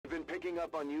picking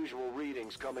up unusual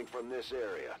readings coming from this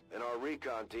area, and our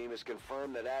recon team has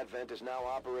confirmed that Advent is now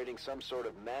operating some sort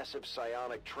of massive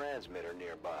psionic transmitter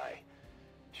nearby.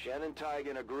 Shen and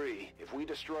Tygan agree, if we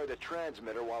destroy the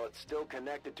transmitter while it's still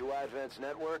connected to Advent's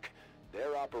network,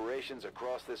 their operations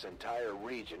across this entire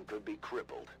region could be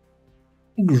crippled.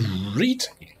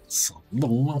 Greetings,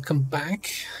 welcome back.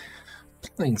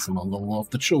 Playing some War of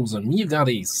the Chosen. We got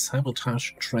a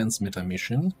sabotage transmitter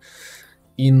mission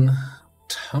in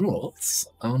tunnels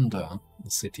under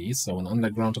the city, so an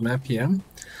underground map here.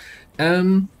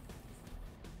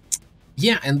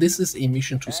 Yeah, and this is a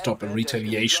mission to stop a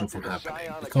retaliation from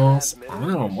happening, because I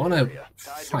don't want to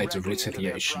fight a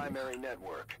retaliation.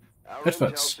 Our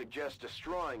intel suggests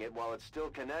destroying it while it's still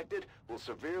connected will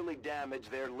severely damage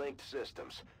their linked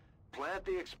systems. Plant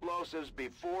the explosives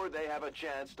before they have a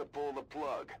chance to pull the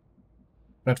plug.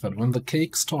 Redford, when the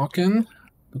cake's talking,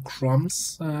 the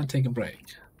crumbs take a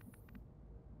break.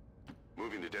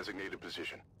 Moving to designated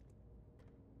position.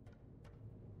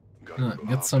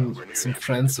 Get some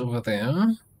friends over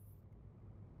there.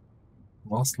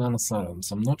 Last line of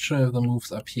silence. I'm not sure if the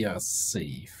moves up here are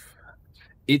safe.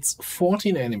 It's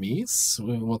 14 enemies,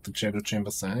 with what the Shadow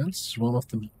Chamber says. One of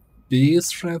the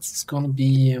biggest threats is gonna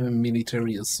be a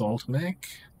military assault mech.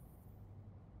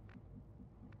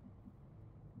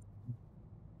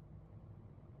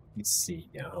 Let's see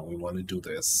how we want to do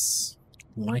this.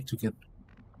 I'd like to get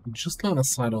just line of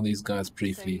sight on these guys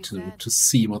briefly to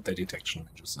see what their detection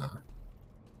ranges are.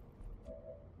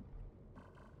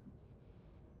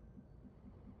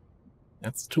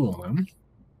 That's two of them.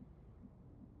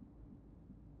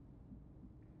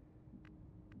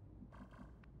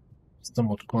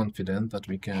 Somewhat confident that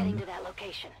we can,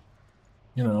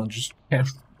 you know, just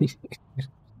carefully.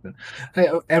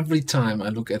 Every time I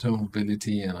look at her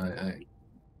mobility and I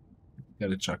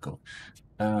get a chuckle.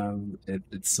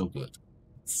 It's so good.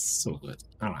 It's so good.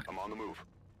 Alright. I'm on the move.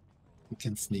 We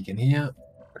can sneak in here.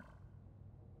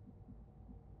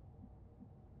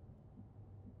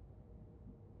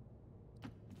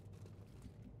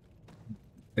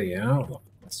 There.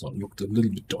 So it looked a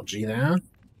little bit dodgy there.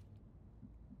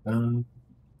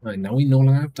 Right, now we no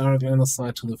longer have direct line of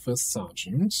sight to the first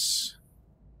sergeant.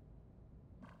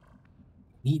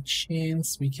 Any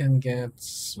chance we can get...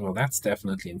 Well, that's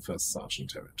definitely in first sergeant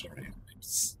territory.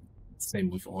 It's same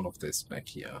with all of this back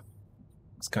here. I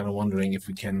was kind of wondering if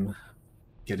we can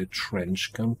get a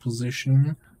trench gun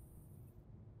position.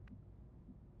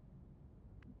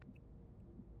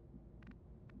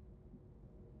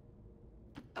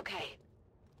 Okay.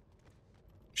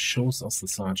 Shows us the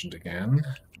sergeant again.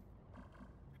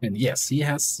 And yes, he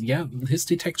has... Yeah, his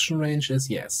detection range is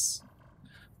yes.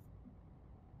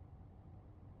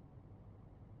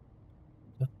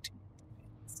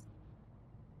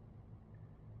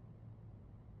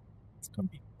 It's gonna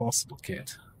be possible,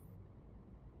 kid.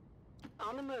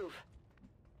 On the move.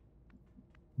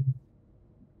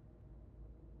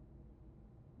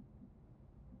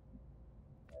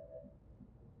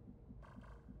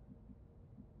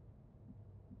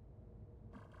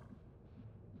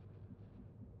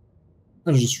 I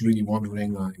was just really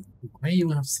wondering, like, why you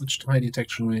have such high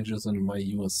detection ranges and why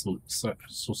you are so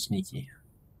sneaky.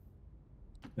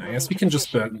 I guess we can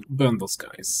just burn those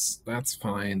guys. That's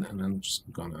fine, and I'm just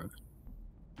gonna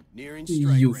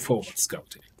you forward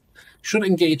scouting. Should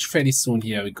engage fairly soon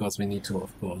here because we need to,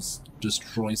 of course,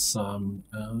 destroy some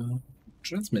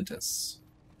transmitters.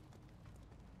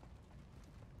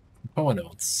 Power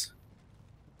nodes.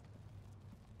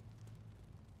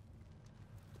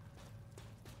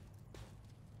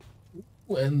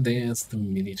 And there's the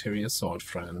military assault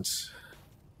front.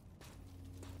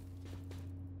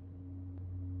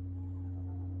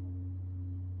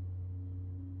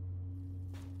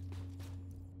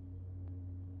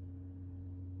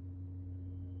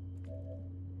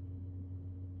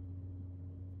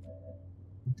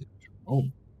 Oh,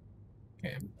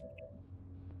 okay.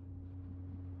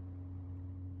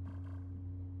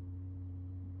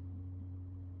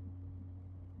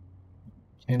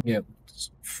 Can get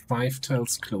 5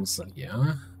 tiles closer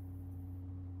here.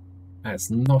 That's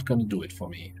not gonna do it for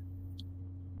me.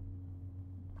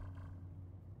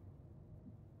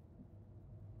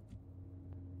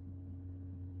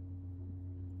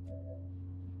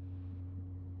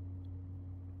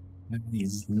 That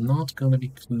is not gonna be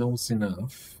close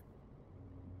enough.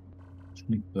 Should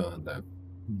we burn that?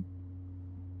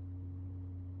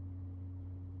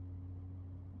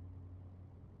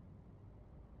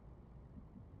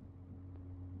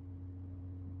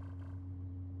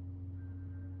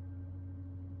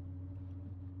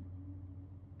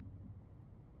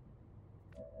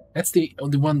 That's the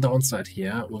one downside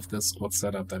here with the squad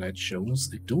setup that I chose.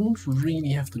 They don't really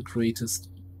have the greatest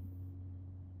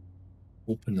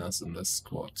openers in this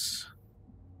squad.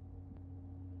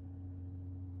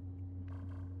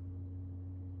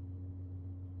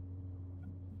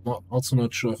 Also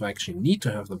not sure if I actually need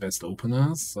to have the best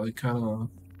openers, so I kind of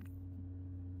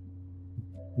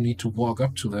need to walk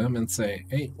up to them and say,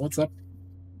 hey, what's up?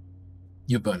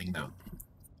 You're burning down.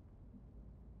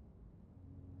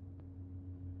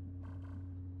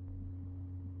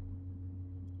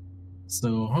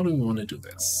 So how do we want to do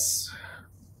this?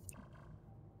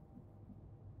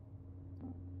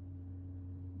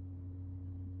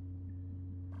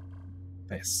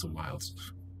 That's so wild.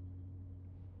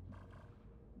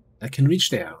 I can reach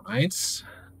there, right?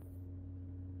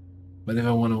 But if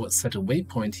I want to set a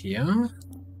waypoint here,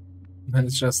 then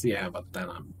it's just, yeah, but then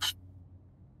I'm...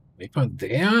 Waypoint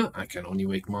there? I can only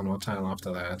wake one more tile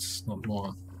after that, not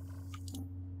more.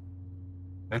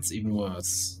 That's even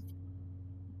worse.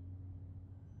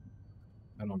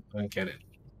 I don't get it.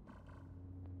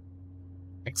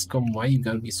 XCOM, why you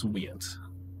gotta be so weird?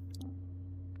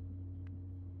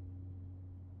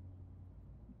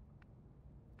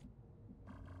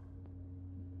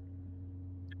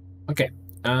 Okay,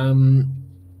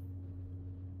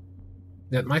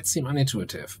 that might seem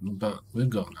unintuitive, but we're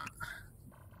gonna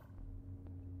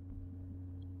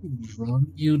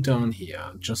run you down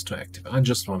here just to activate. I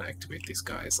just want to activate these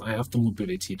guys. I have the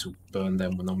mobility to burn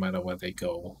them no matter where they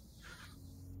go.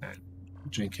 And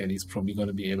Jane Kelly's probably going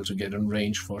to be able to get in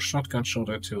range for a shotgun shot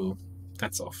or two.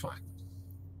 That's all fine.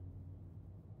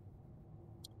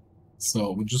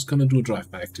 So we're just going to do a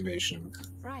drive-by activation.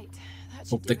 Right.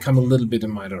 Hope they come a little bit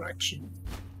in my direction.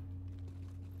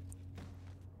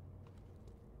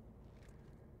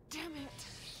 Damn it.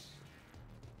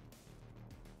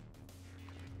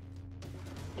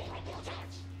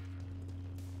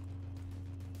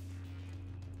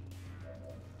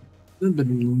 A little bit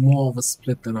more of a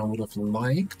split than I would have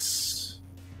liked.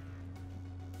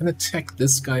 I'm gonna attack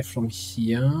this guy from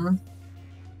here.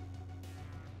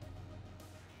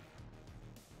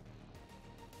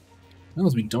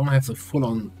 Because we don't have the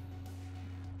full-on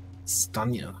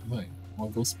stun yet. Wait, all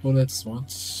those bullets,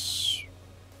 what?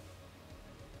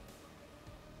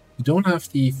 We don't have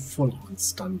the full-on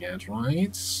stun yet,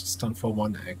 right? Stun for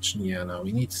one action, yeah, now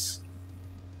we need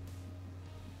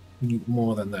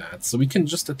more than that. So we can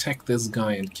just attack this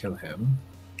guy and kill him.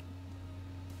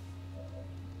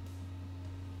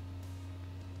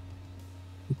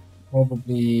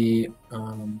 Probably,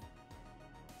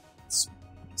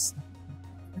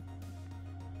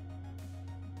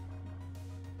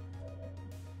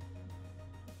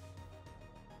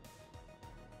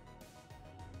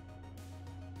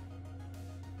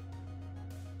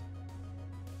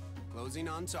 Closing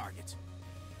on target.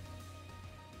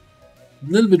 a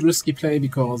little bit risky play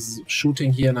because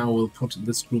shooting here now will put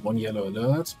this group on yellow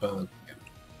alert, but yeah.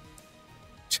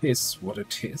 It is what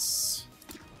it is.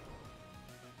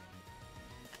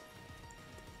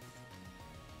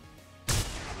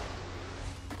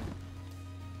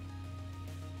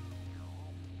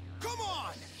 Come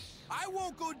on! I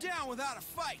won't go down without a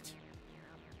fight.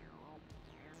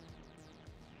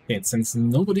 Okay, and since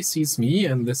nobody sees me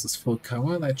and this is full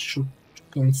cover, that should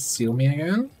conceal me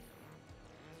again.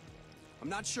 I'm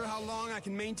not sure how long I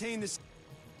can maintain this.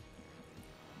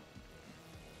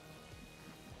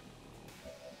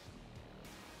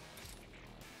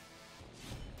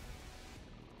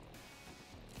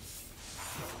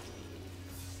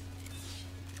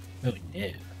 Oh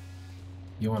yeah.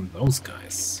 You want those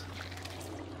guys.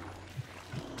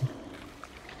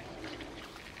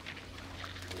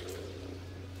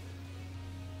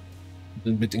 A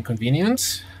little bit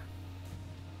inconvenient.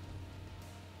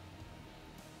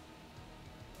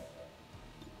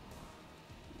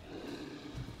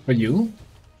 For you?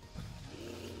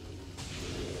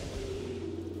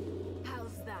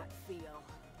 How's that feel?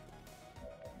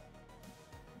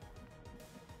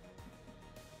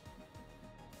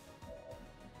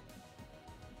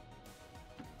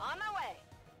 On my way.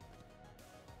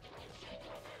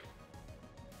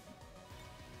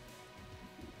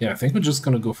 Yeah, I think we're just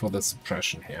gonna go for the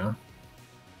suppression here.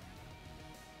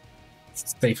 It's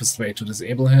the safest way to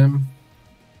disable him.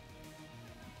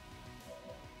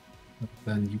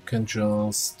 Then you can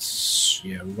just,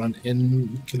 yeah, run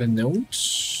in, kill a node.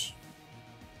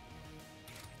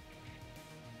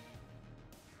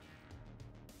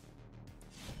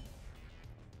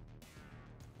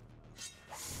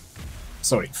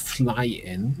 Sorry, fly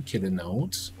in, kill a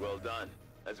node. Well done.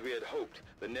 As we had hoped,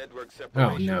 the network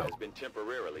separation no. has been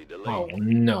temporarily delayed. Oh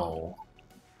no.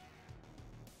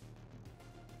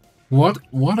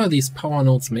 What are these power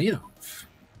nodes made of?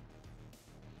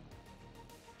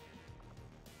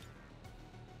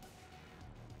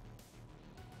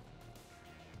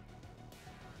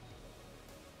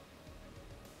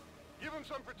 Give him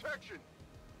some protection.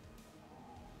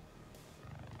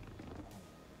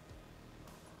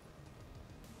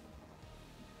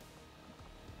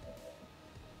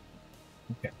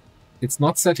 Okay. It's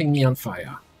not setting me on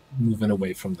fire. Moving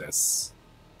away from this.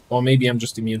 Or maybe I'm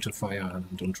just immune to fire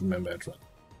and don't remember it right.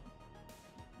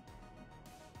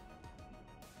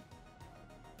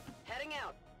 Heading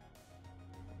out.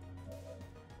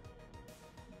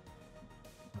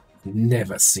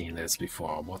 Never seen this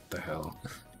before. What the hell?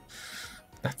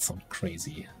 That's some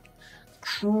crazy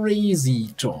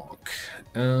talk.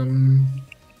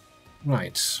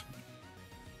 Right.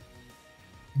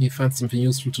 You find something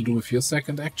useful to do with your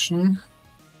second action.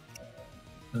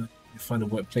 You find a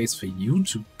place for you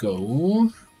to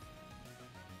go.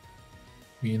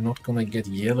 We're not gonna get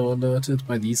yellow alerted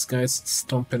by these guys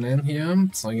stomping in here,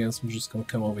 so I guess we're just gonna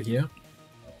come over here.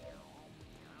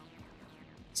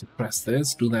 Suppress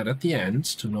this, do that at the end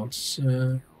to not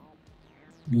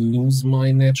lose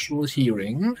my natural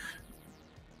hearing.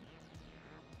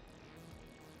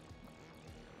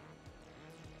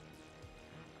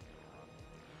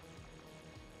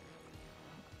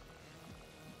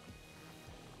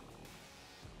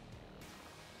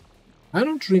 I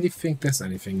don't really think there's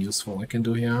anything useful I can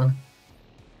do here.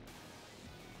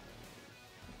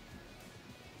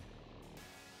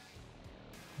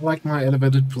 I like my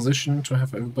elevated position to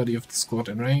have everybody of the squad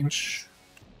in range.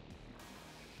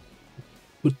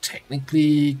 Could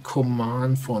technically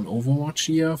command for an overwatch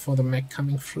here for the mech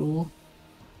coming through.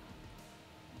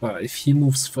 But if he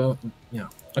moves further... yeah.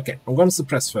 Okay, I'm gonna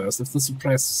suppress first. If the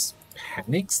suppress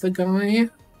panics the guy,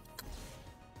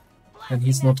 then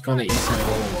he's not gonna eat my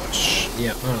overwatch.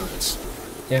 Yeah, alright.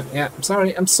 Yeah,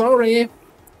 I'm sorry!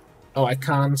 Oh, I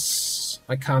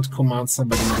can't command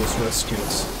somebody who was rescued.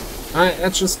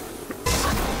 That's just...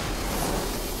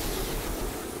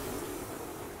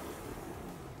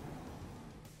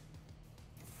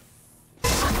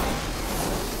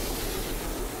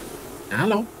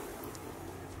 Hello?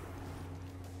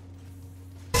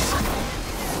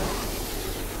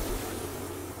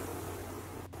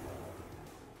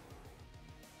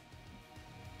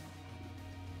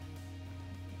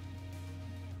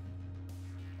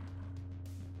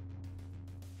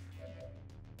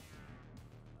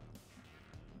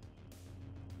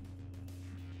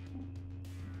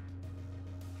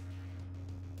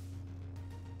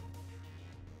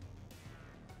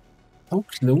 How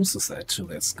close is that to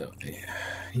this guy?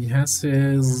 He has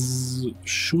his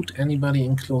shoot anybody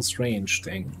in close range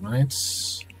thing, right?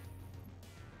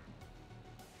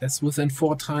 That's within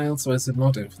 4 tiles, or is it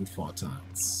not within 4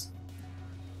 tiles?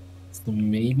 So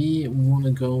maybe we want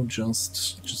to go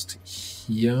just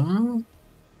here.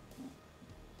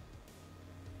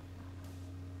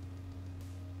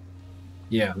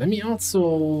 Yeah, let me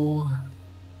also...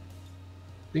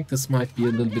 I think this might be a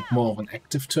little bit more of an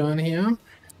active turn here.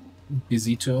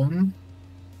 Busy turn.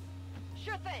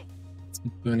 Sure thing.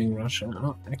 Burning Rush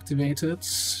activated.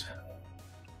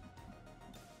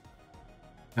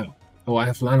 Oh, I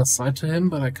have line of sight to him,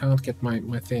 but I can't get my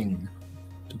thing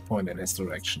to point in his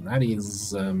direction. That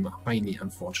is highly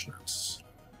unfortunate.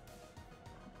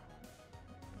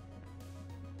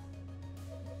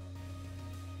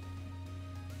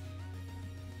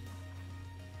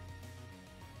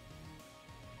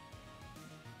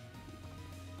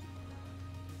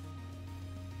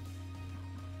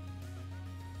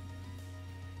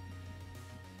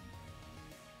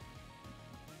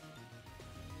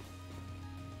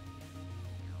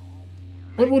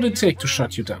 What would it take to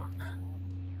shut you down?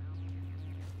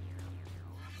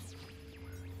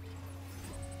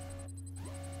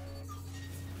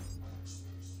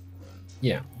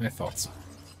 Yeah, I thought so.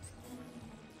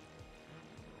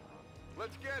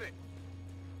 Let's get it.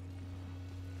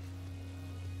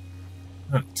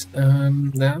 Right,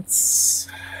 let's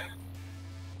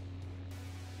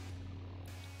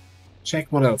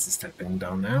check what else is happening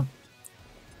down now.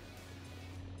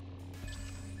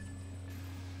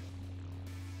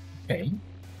 Okay,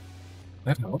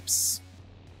 that helps.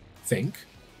 Think.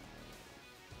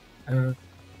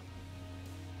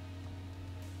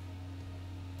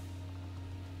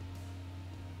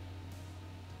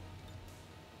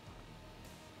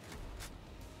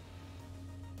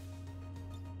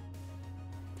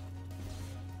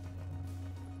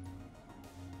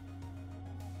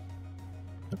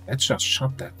 Let's just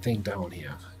shut that thing down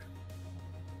here.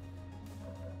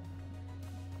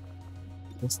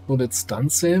 Just bullet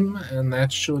stuns him, and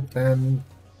that should then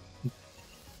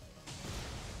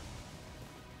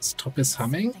stop his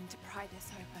humming? Something to pry this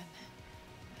open.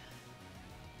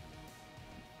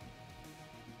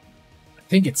 I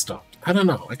think it stopped. I don't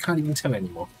know. I can't even tell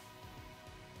anymore.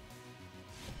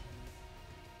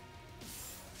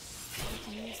 We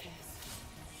can use this.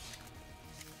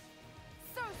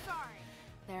 So sorry.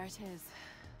 There it is.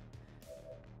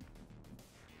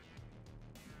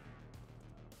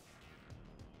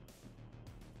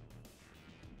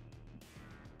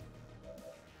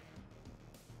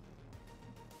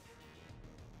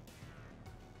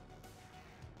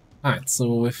 Alright,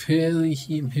 so with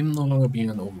him no longer being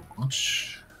an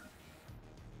Overwatch.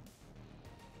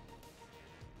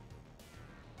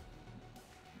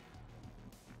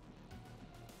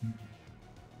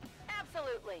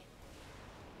 Absolutely.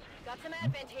 Got some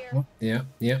advent here. Oh,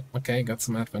 yeah, okay, got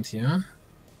some advent here.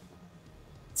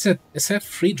 Is that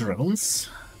 3 drones?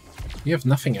 You have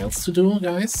nothing else to do,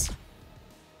 guys?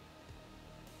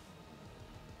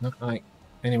 Not like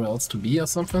anywhere else to be or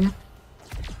something?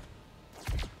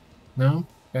 No?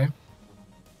 Okay.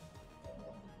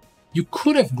 You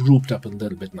could have grouped up a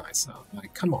little bit nicer.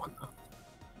 Like, come on now.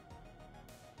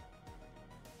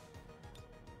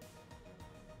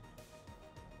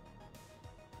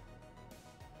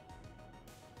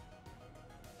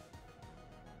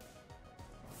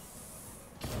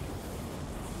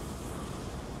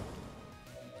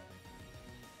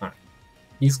 Alright.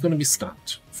 He's gonna be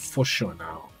stunned. For sure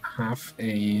now. Have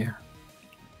a...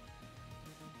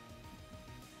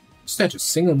 Is that a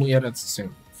single move? Yeah, that's a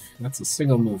single move. That's a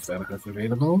single move that I have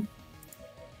available.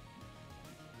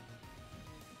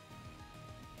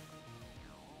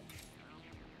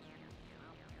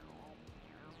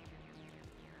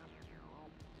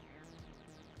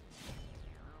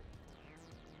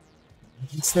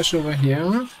 Slash over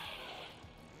here.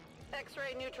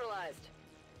 X-ray neutralized.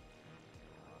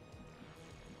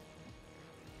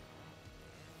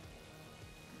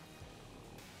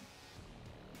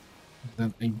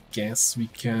 Then I guess we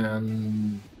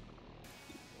can...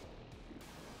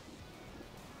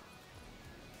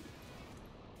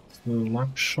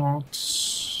 Luck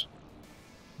shot.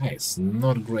 Nice,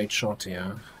 not a great shot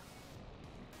here.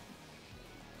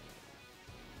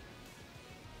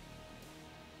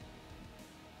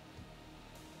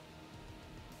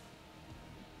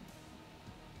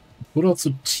 Could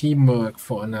also teamwork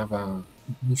for another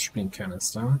spring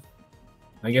canister.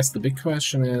 I guess the big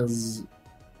question is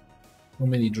how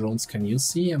many drones can you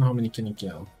see and how many can you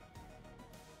kill?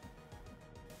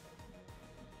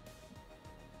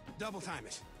 Double time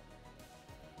it.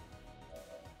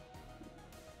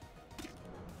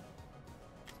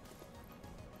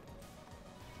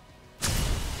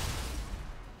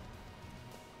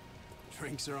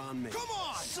 Drinks are on me. Come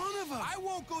on, son of a! I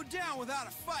won't go down without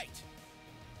a fight.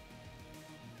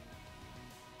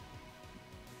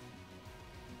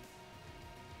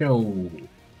 Yo.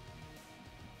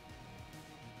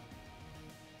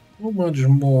 How much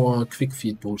more quick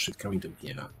feed bullshit can we do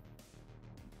here?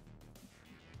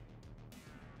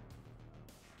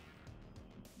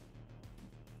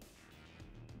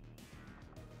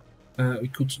 We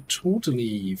could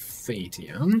totally fade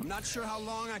here. I'm not sure how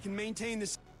long I can maintain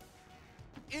this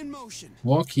in motion.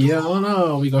 Walk here. Oh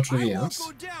no, we got I won't revealed.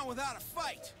 go down without a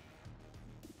fight.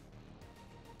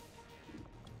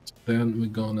 Then we're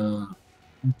gonna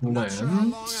I'm not sure how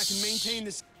land. long I can maintain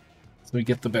this. So we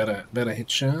get the better hit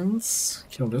chance.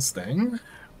 Kill this thing.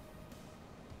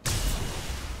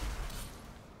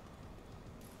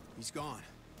 He's gone.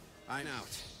 I'm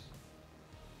out.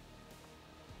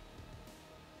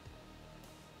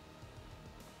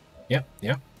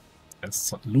 Yep. There's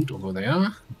some loot over there.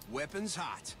 Weapons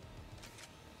hot.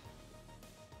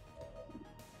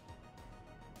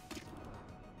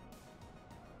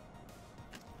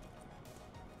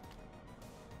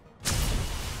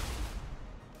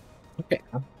 Okay,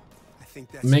 that I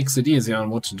think that's makes it easier on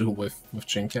what to do with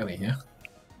Jane Kelly here.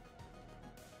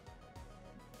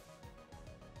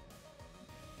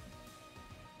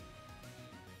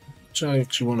 I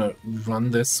actually want to run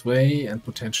this way and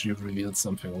potentially reveal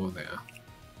something over there.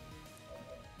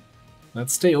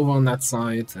 Let's stay over on that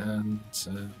side and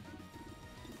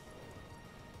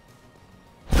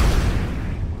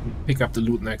pick up the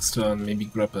loot next turn. Maybe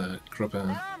grab a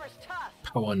That armor's tough.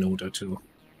 power node or two.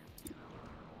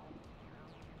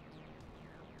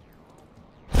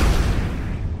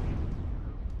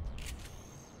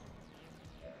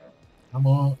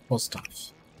 More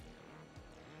stuff.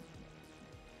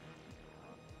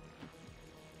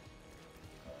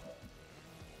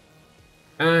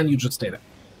 And you just stay there.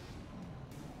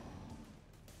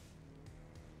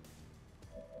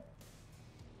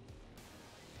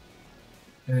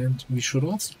 And we should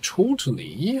also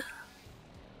totally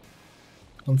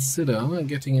consider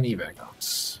getting an evac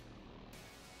out.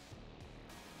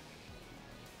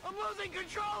 I'm losing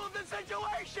control of the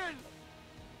situation!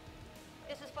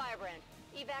 This is Firebrand.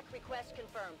 Evac request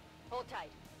confirmed. Hold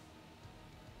tight.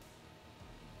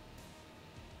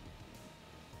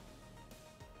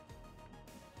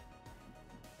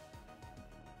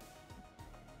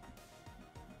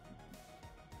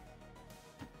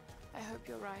 I hope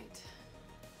you're right.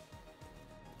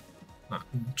 Not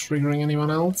triggering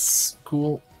anyone else.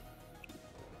 Cool.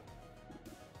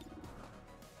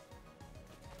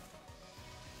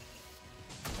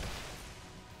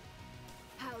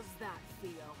 How's that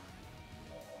feel?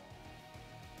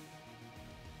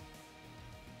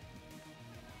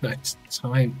 Right,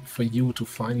 time for you to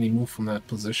finally move from that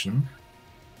position.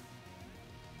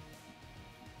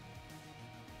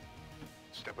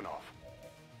 Stepping off.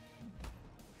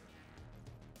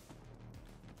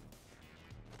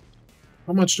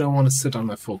 How much do I want to sit on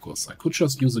my focus? I could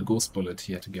just use a ghost bullet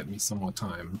here to get me some more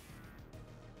time.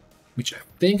 Which I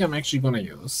think I'm actually gonna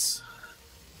use.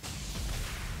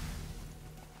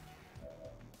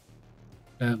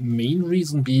 Main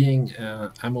reason being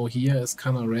ammo here is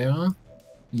kinda rare.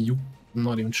 I'm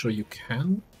not even sure you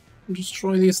can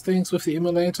destroy these things with the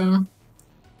emulator.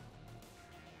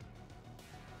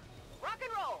 Rock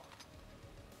and roll!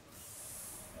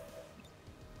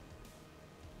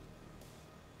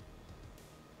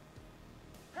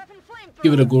 Prepping flamethrower.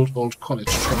 Give it a good old college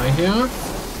try here.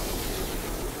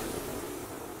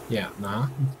 Yeah, nah.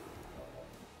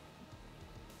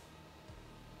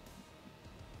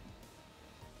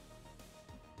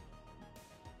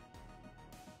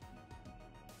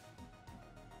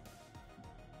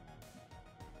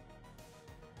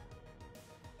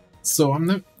 So I'm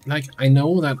not, like, I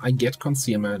know that I get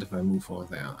concealment if I move over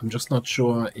there. I'm just not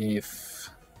sure if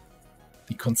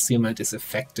the concealment is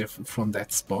effective from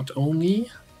that spot only.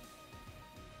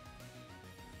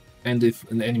 And if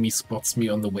an enemy spots me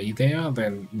on the way there,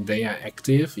 then they are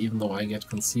active, even though I get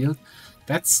concealed.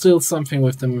 That's still something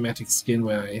with the mimetic skin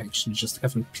where I actually just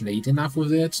haven't played enough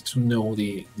with it to know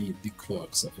the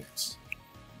quirks of it.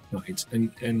 Right,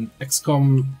 in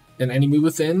XCOM, an enemy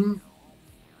within,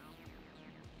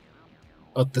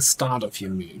 at the start of your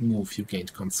move, you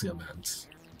gained concealment.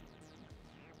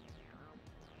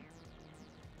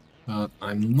 But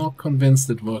I'm not convinced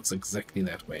it works exactly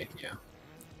that way here.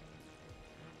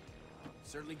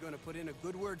 Certainly gonna put in a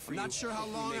good word for you. I'm not sure how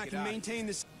long I can maintain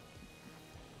this.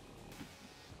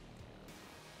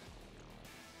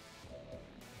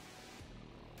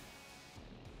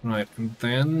 Right, and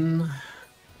then...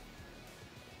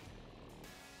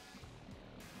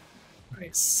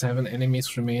 Right, 7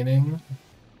 enemies remaining.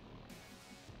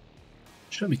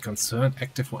 Should be concerned.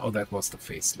 Active... Oh, that was the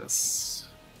Faceless.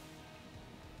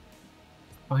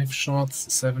 5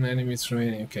 shots, 7 enemies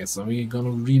remaining. Okay, so we're gonna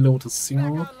reload a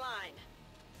single. Back online.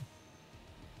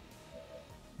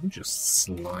 Just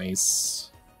slice.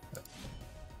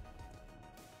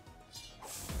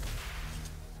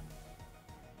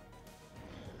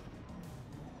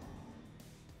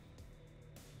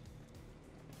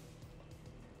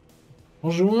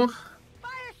 Bonjour.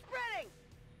 Fire spreading!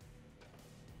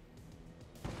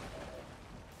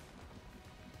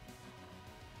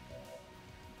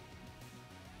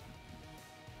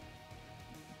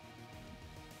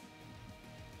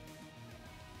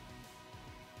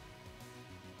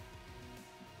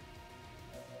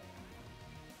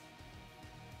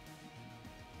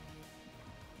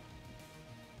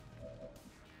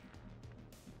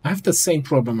 I have the same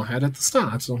problem I had at the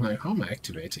start. So I'm like, how am I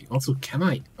activating? Also, can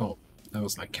I... Oh, I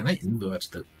was like, can I invert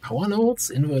the power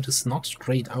nodes? Invert is not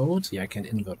straight out. Yeah, I can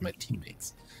invert my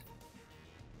teammates.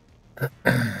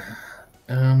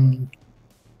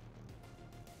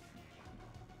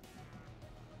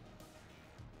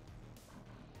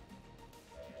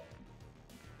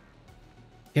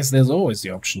 Yes, there's always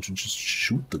the option to just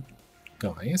shoot the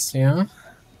guys, yeah.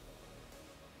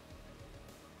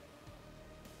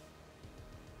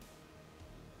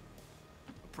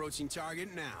 Approaching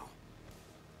target now.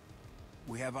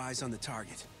 We have eyes on the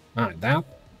target. Alright, that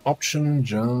option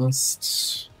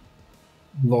just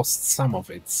lost some of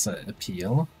its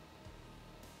appeal.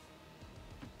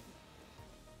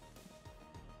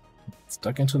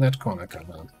 Stuck into that corner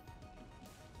cover.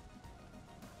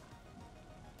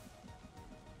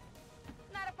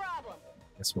 Not a problem.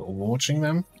 Guess we're overwatching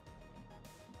them.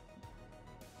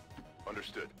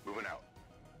 Understood. Moving out.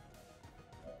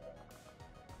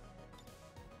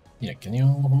 Yeah, can you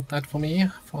hold that for me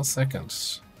for a second?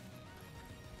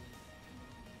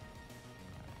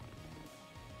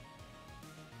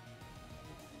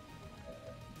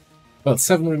 Well,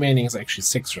 7 remaining is actually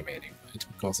 6 remaining, right?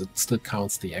 because it still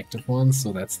counts the active ones.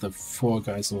 So that's the 4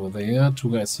 guys over there,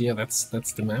 2 guys here. That's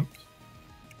the map.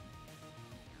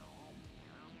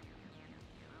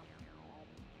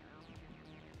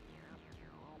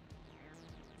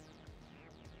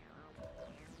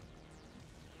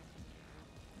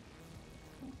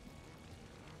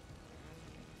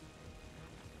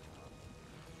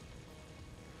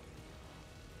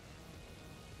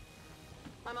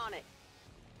 I'm on it.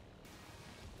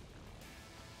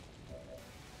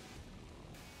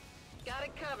 Got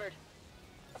it covered.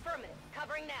 Affirmative.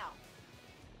 Covering now.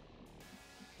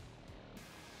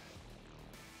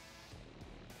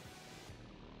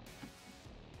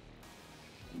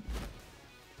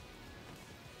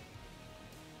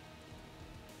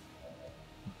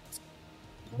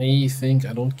 I think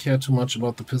I don't care too much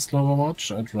about the pistol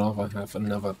overwatch. I'd rather have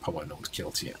another power node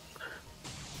killed here.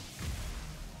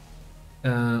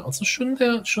 Also, shouldn't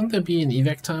there be an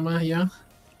evac timer here?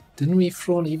 Didn't we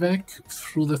throw an evac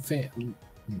through the thing?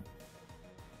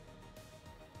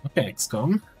 Okay,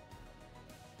 XCOM.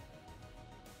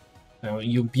 Now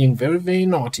you're being very, very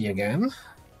naughty again.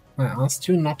 I asked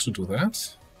you not to do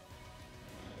that.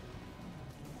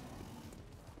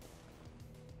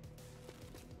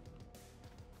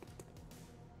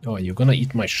 Oh, you're gonna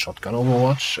eat my shotgun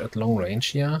overwatch at long range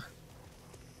here?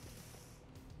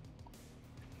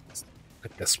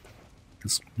 Look at this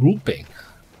grouping.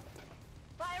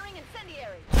 Firing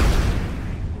incendiary.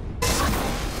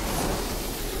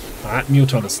 That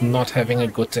Muton is not having a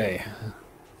good day.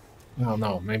 Oh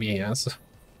no, maybe he has.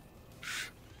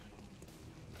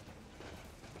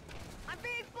 I'm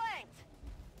being flanked.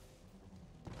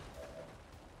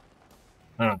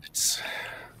 Alright.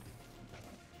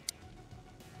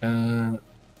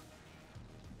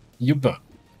 You burn.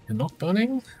 You're not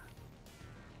burning?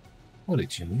 Or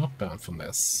did you not burn from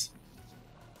this?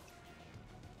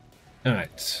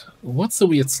 Alright. What's the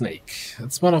weird snake?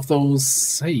 It's one of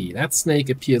those... Hey, that snake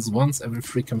appears once every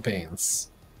 3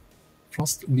 campaigns.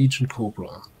 Frost Legion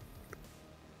Cobra.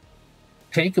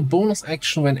 Take a bonus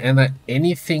action whenever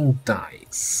anything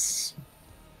dies.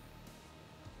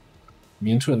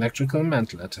 Immune to electrical and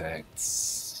mental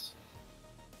attacks.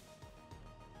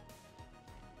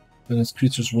 When its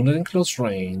creature's wounded in close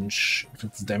range, if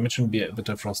it's damage will be a bit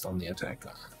of frost on the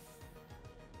attacker.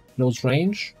 Close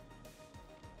range?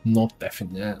 Not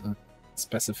definitely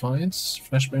specified.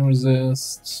 Flashbang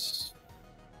resist.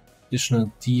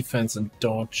 Additional defense and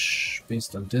dodge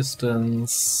based on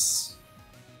distance.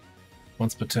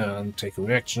 Once per turn, take a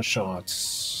reaction shot.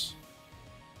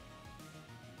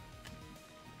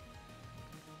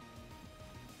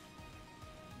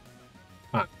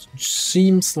 Ah,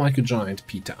 seems like a giant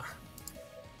Peter.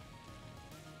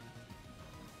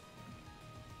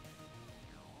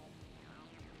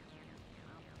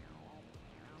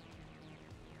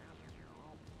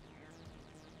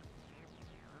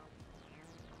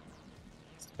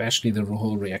 Especially the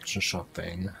whole reaction shot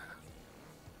thing.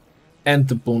 And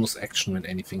the bonus action when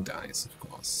anything dies, of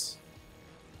course.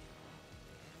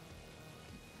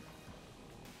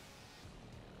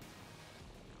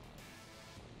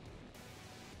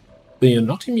 But you're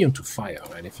not immune to fire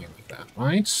or anything like that,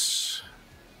 right?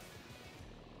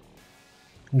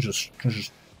 You just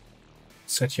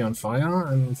set you on fire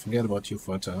and forget about you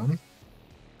for a turn.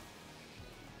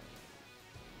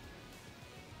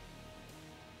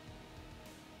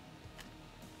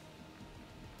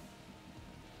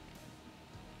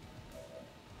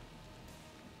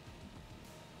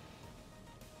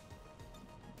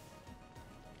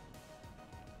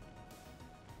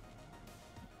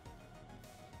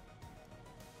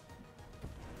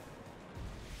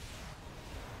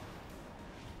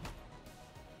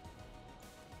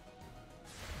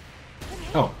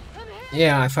 Oh,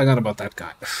 yeah, I forgot about that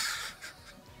guy.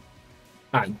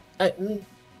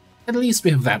 At least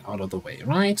we have that out of the way,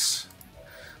 right?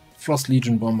 Frost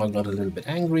Legion Bomber got a little bit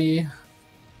angry.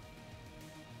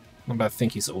 But I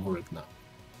think he's over it now.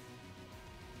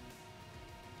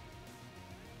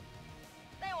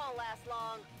 They won't last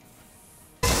long.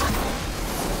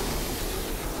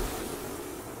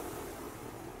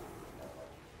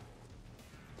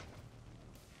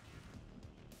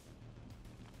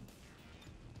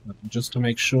 Just to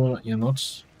make sure you're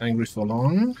not angry for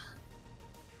long.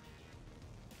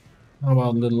 How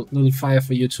about a little fire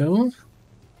for you too?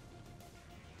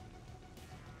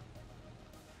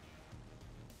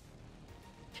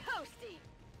 Toasty.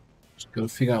 Just gotta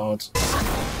figure out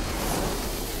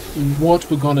what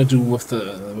we're gonna do with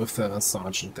the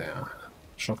sergeant there,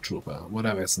 shock trooper,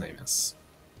 whatever his name is.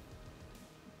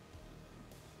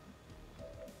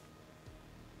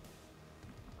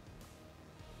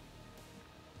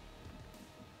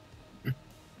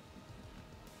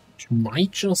 It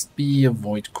might just be a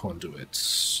void conduit.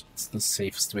 It's the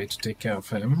safest way to take care of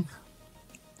him.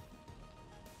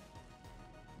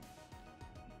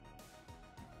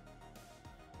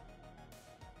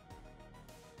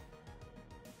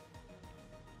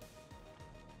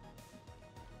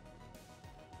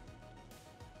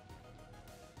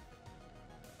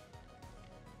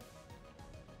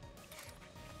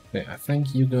 Okay, I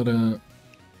think you gotta...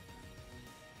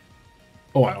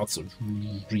 Oh, I also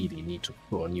really need to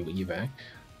throw a new evac.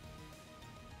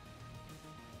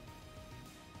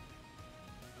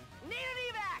 Need an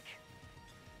evac!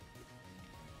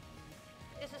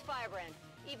 This is Firebrand.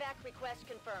 Evac request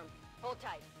confirmed. Hold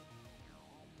tight.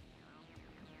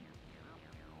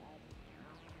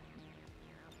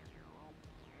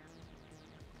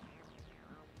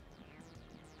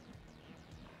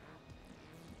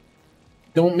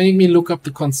 Don't make me look up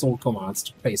the console commands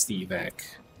to place the evac.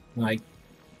 Like,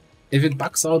 if it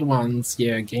bugs out once,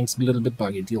 yeah, game's a little bit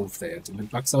buggy, deal with that. If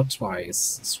it bugs out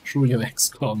twice, screw your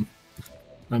XCOM.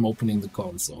 I'm opening the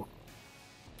console.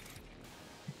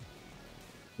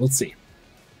 We'll see.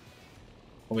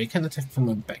 Oh, we can attack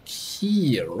from back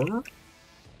here,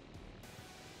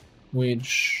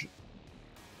 which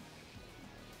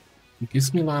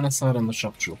gives me line of sight on the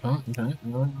shock trooper. Okay,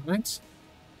 alright.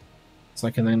 So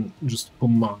I can then just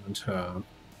command her.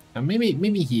 And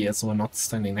maybe here, so we're not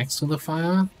standing next to the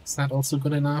fire. Is that also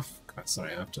good enough? God,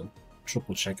 sorry, I have to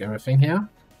triple check everything here.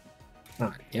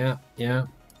 Alright, yeah.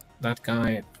 That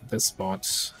guy, this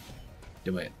spot.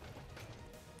 Do it.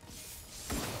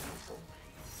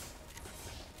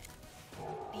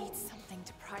 Need something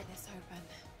to pry this open.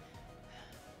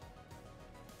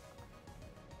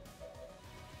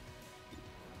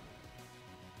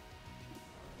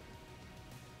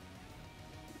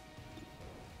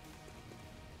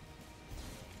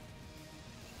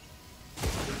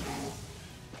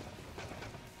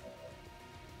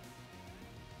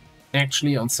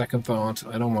 Actually, on second thought,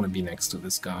 I don't want to be next to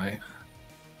this guy.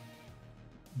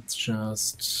 Let's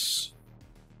just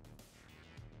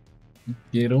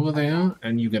get over there,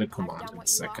 and you get a command in a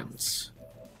second.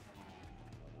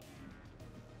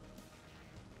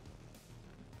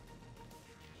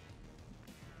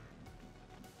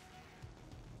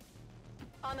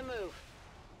 On the move.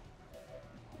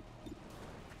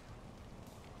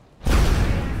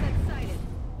 Sighted.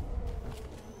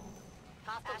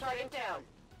 Hostile target down.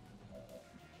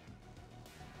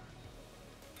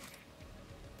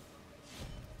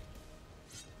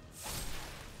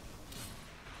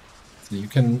 So you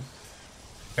can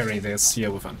parry this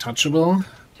here with Untouchable.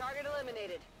 Target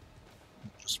eliminated.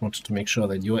 Just wanted to make sure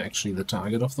that you're actually the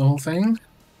target of the whole thing.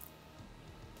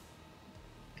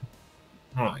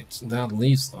 Alright, that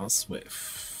leaves us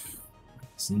with...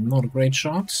 It's not a great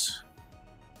shot.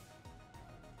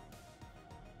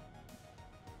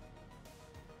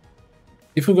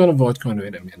 If we're gonna void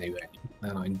conduit him anyway,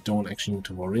 then I don't actually need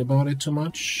to worry about it too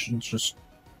much. Just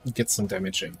get some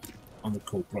damage in on the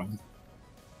Cobra.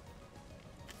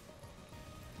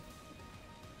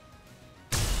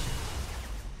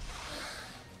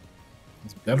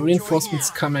 Got reinforcements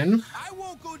come in. I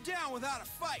won't go down without a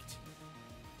fight.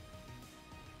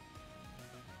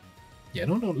 Yeah,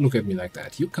 don't look at me like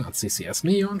that. You can't CCS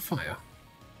me, you're on fire.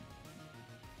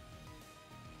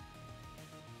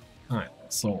 Alright,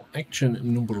 so action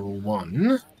number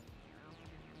 1.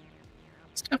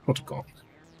 Step protocol.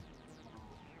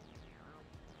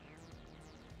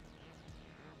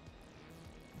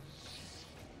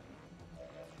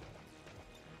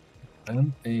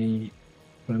 And a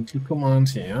friendly command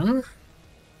here.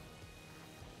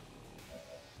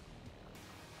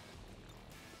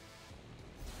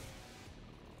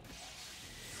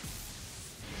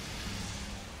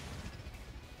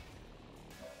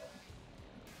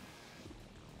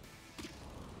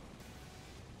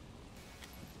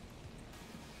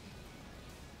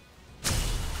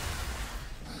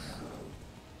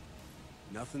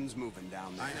 Nothing's moving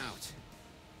down there. I'm out.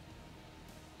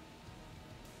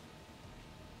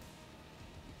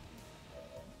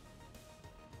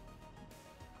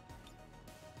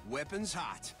 Weapons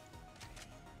hot.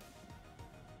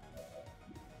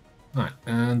 Alright,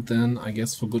 and then I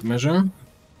guess for good measure, let's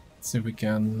see if we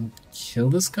can kill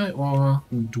this guy, or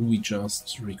do we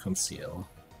just reconcile?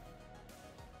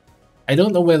 I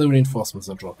don't know where the reinforcements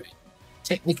are dropping.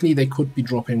 Technically they could be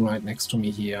dropping right next to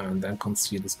me here, and then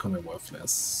conceal is kind of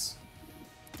worthless.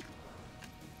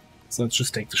 So let's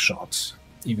just take the shot.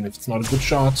 Even if it's not a good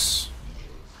shot,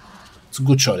 it's a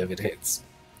good shot if it hits.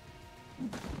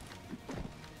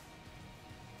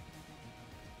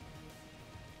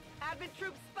 Advent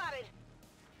troops spotted.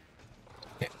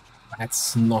 Okay,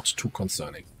 that's not too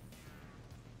concerning.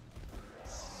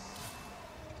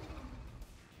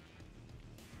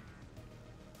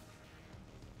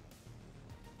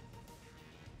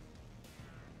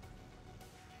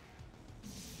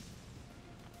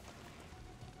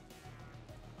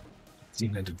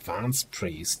 Even an advanced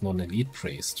priest, not an elite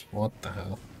priest. What the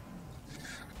hell?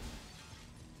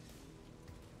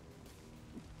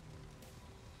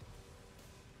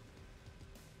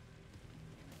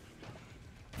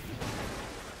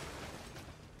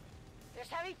 There's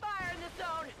heavy fire in this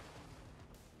zone.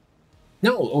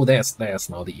 No, oh, there's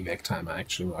now the evac timer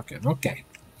actually working. Okay,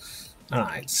 all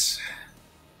right.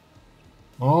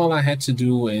 All I had to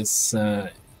do is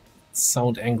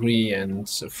sound angry and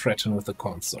threaten with the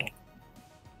console.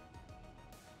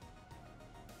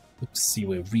 Let's see,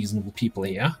 we're reasonable people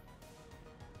here.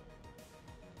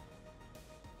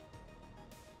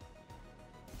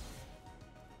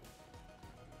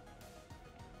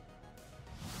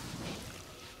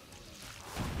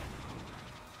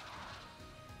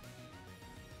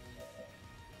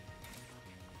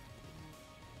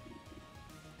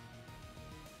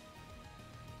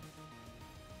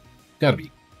 Gotta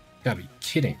be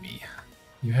kidding me.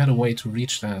 You had a way to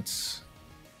reach that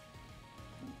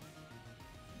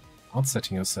without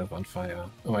setting yourself on fire.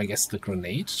 Oh, I guess the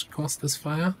grenade caused this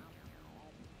fire?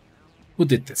 Who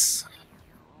did this?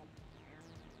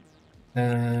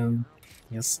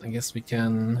 Yes, I guess we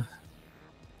can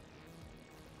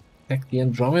hack the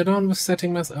Andromedon with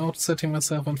setting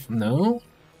myself on fire. No?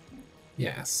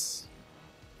 Yes.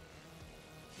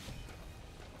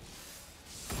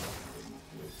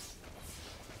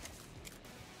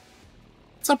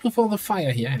 What's up with all the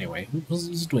fire here anyway?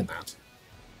 Who's doing that?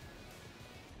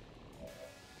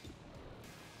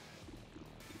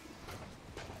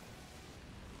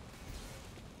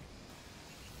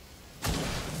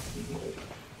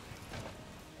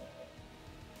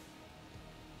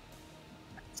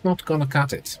 It's not gonna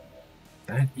cut it.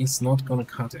 That is not gonna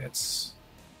cut it.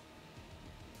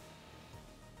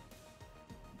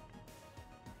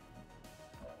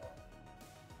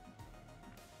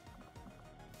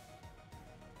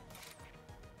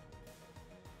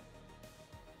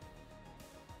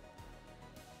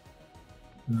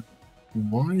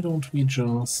 Why don't we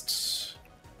just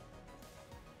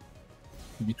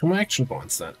maybe 2 more action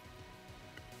points then?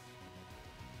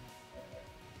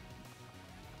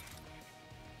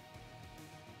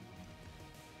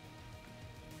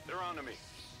 They're on to me.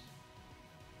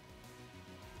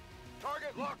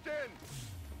 Target locked in.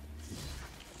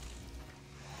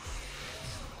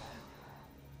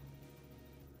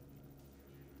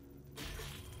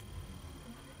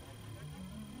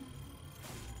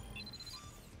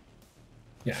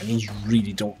 Yeah, I just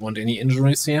really don't want any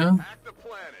injuries here. Hack the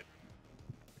planet.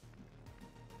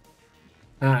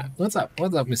 What's up?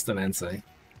 What's up, Mr. Lancey?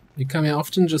 You come here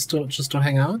often just to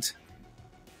hang out?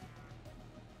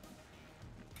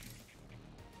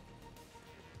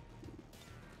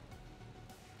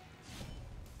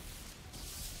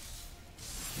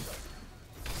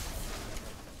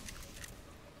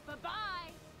 Bye-bye.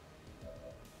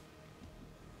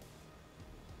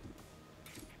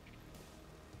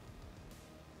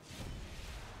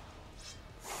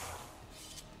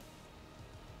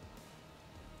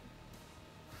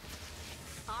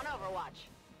 On Overwatch.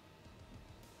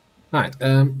 Alright,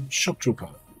 Shock Trooper.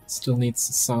 Still needs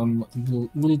some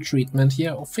little treatment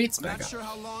here. Oh, Fate's I'm back not up. sure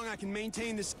how long I can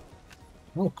maintain this.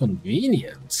 Oh,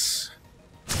 convenient.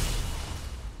 I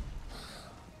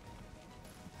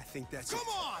think that's Come it.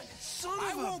 on!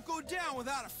 I won't go down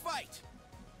without a fight.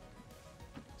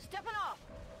 Stepping off.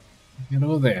 Get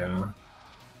over there.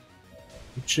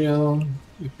 You chill.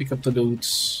 You pick up the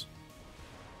loot.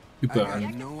 You I got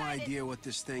burn. no idea what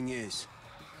this thing is.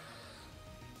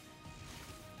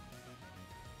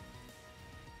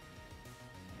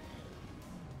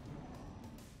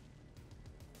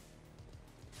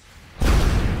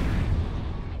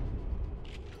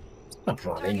 Not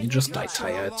running, you just die Not sure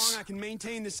how tired. long I can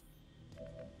maintain this.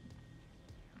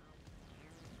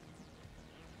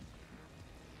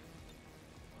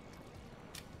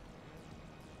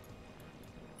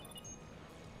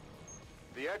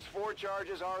 The X4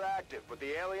 charges are active, but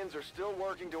the aliens are still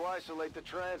working to isolate the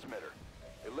transmitter.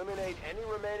 Eliminate any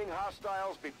remaining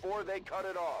hostiles before they cut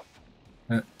it off.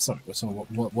 Sorry, so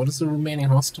what is the remaining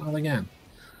hostile again?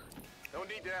 Don't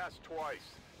need to ask twice.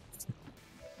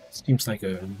 Seems like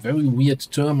a very weird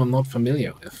term I'm not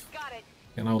familiar with. Got it.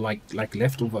 You know, like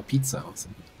leftover pizza or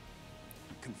something.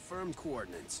 Confirmed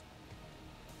coordinates.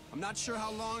 I'm not sure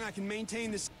how long I can maintain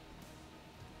this.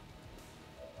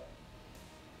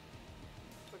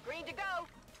 We're green to go.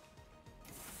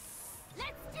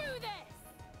 Let's do this.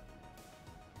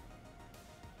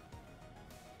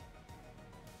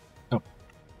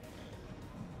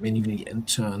 Manually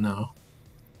enter now.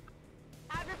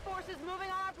 Adver forces moving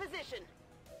on our position.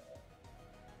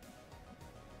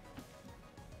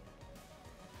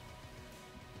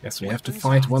 Yes, we have to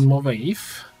fight one more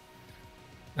wave.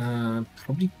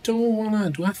 Probably don't wanna...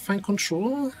 Do I have fine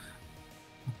control?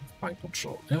 Fine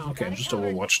control. Yeah, okay, just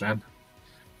Overwatch then.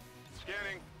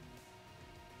 Scanning.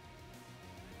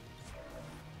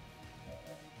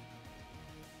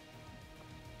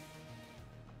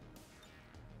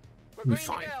 We're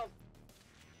fine.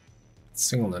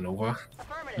 Single and over.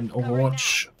 And Affirmative.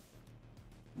 Overwatch.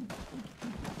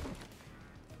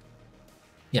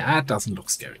 Yeah, that doesn't look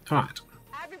scary. Alright.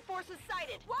 Advent forces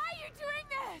sighted. Why are you doing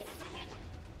this?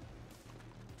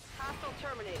 Hostile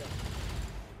terminated.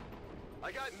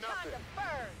 I got Time nothing. to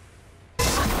burn.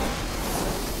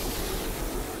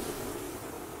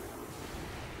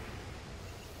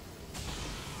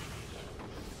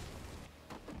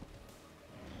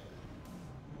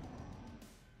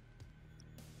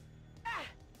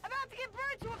 About to get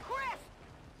burned to a crisp.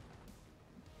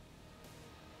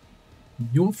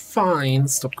 You're fine.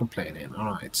 Stop complaining.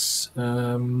 Alright.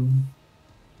 On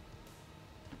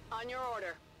your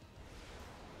order.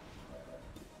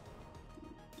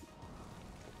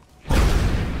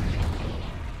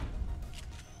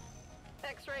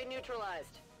 X-ray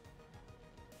neutralized.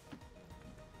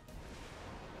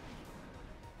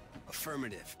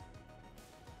 Affirmative.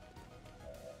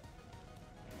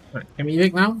 Right, can we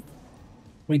evict now?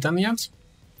 We done yet?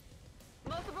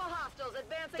 Multiple hostiles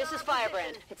advancing. This is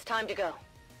Firebrand. It's time to go.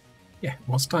 Yeah, it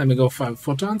was time ago, 4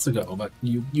 turns ago, but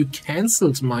you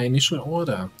cancelled my initial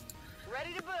order.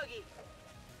 Ready to boogie.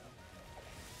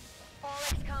 All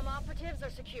XCOM operatives are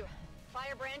secure.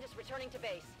 Firebrand is returning to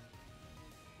base.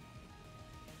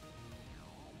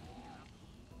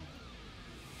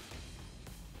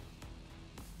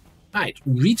 Right,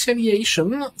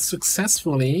 retaliation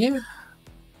successfully.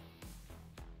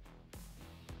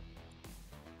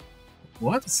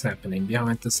 What is happening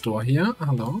behind this door here?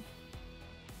 Hello?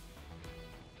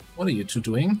 What are you two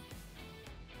doing?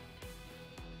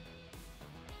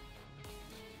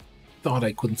 Thought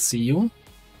I couldn't see you.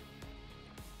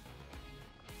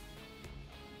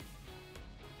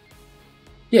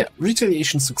 Yeah,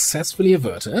 retaliation successfully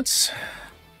averted.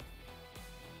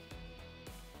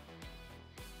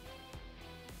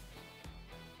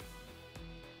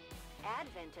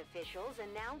 Advent officials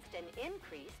announced an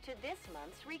increase to this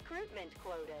month's recruitment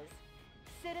quotas.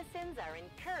 Citizens are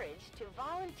encouraged to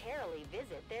voluntarily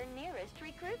visit their nearest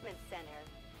recruitment center.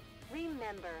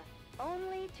 Remember,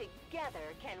 only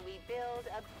together can we build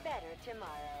a better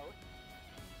tomorrow.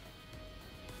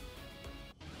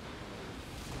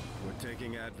 We're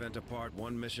taking Advent apart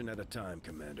one mission at a time,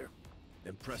 Commander.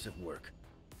 Impressive work.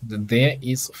 There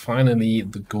is finally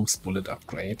the Ghost Bullet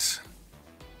upgrade.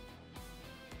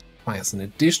 Fires an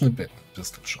additional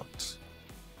pistol shot.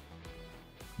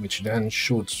 Which then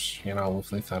should, you know,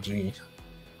 with lethargy,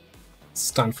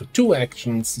 stun for 2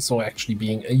 actions, so actually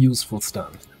being a useful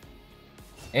stun.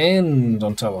 And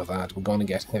on top of that, we're gonna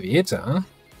get Heavy Hitter.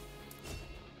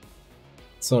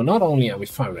 So not only are we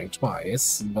firing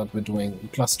twice, but we're doing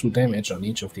 +2 damage on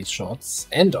each of these shots,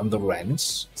 and on the rend.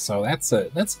 So that's a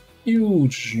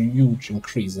huge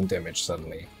increase in damage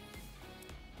suddenly.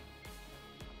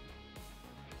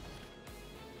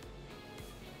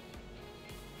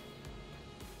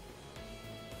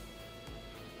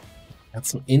 Got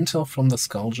some intel from the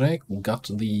Skulljack. We got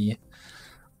the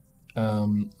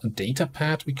data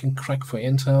pad we can crack for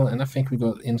intel, and I think we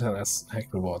got intel as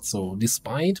hack reward. So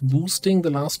despite boosting the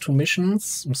last 2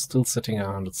 missions, I'm still sitting at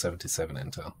 177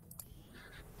 intel.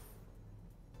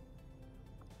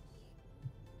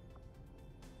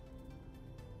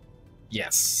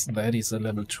 Yes, that is a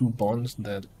level 2 bond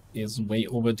that is way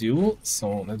overdue,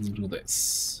 so let's do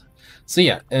this. So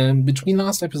yeah, between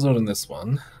last episode and this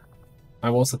one, I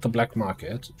was at the black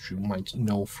market, which you might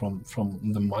know from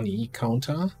the money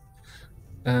counter.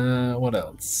 What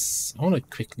else? I want to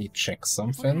quickly check What can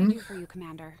I something. do for you,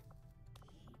 Commander?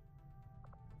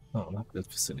 Oh, not build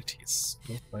facilities.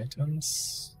 Build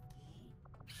items.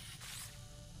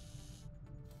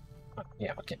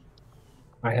 Yeah, okay.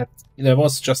 There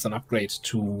was just an upgrade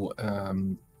to a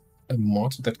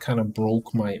mod that kind of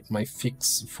broke my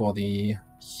fix for the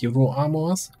hero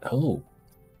armors. Oh,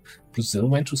 Brazil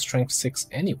went to strength 6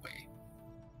 anyway.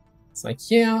 It's like,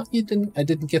 yeah, I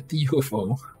didn't get the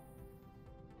UFO.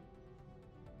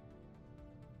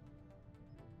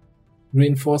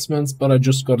 Reinforcements, but I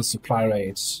just got a supply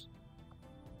rate.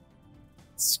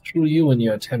 Screw you and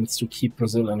your attempts to keep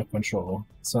Brazil under control.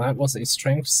 So that was a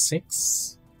strength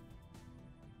 6.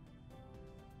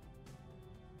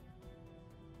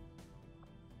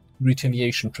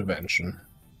 Retaliation prevention.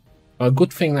 A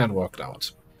good thing that worked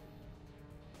out.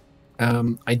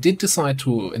 I did decide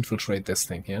to infiltrate this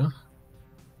thing here.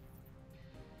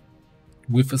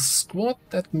 with a squad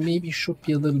that maybe should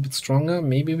be a little bit stronger.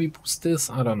 Maybe we boost this.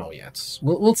 I don't know yet.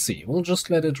 We'll see. We'll just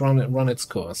let it run its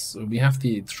course. We have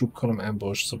the troop column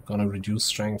ambush, so we're gonna reduce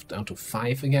strength down to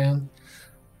 5 again,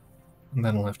 and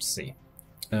then we'll have to see.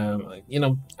 You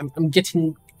know, I'm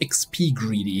getting XP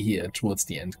greedy here towards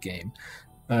the end game.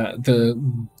 The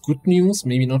good news,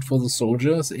 maybe not for the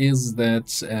soldiers, is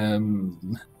that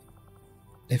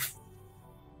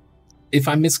if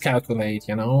I miscalculate,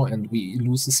 you know, and we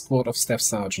lose a squad of staff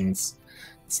sergeants,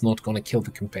 it's not gonna kill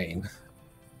the campaign.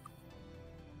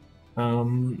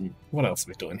 What else are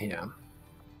we doing here?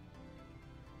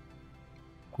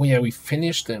 Oh yeah, we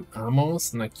finished the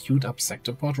almost an acute up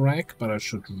sector pod rack, but I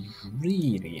should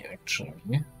really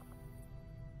actually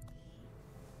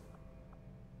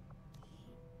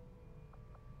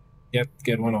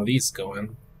get one of these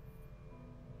going.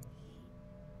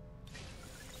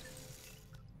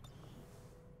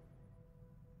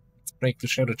 Let's break the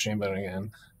shadow chamber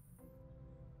again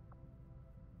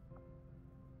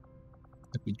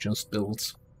that we just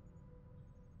built.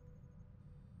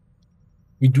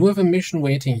 We do have a mission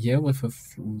waiting here with a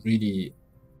really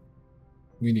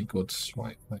good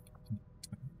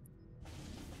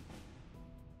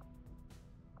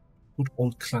good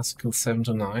old classical 7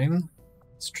 to 9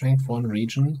 strength 1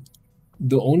 region.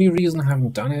 The only reason I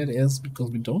haven't done it is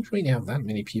because we don't really have that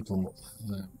many people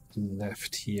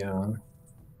left here.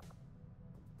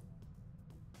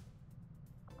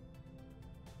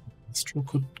 Astro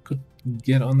could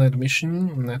get on that mission,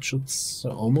 and that should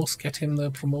almost get him the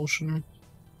promotion.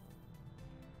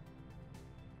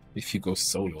 If you go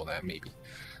solo there, maybe.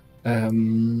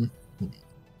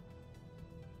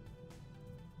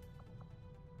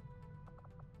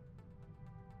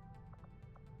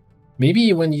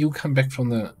 Maybe when you come back from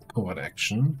the covert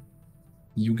action,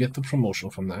 you get the promotion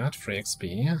from that, free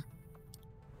XP.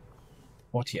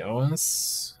 40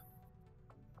 hours.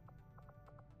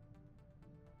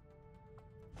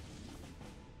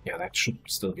 Yeah, that should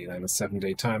still be then a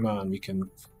 7-day timer, and we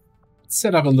can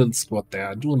set up a little squad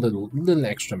there, do a little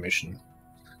extra mission.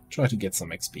 Try to get some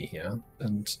XP here,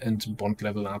 and bond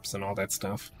level ups and all that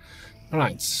stuff.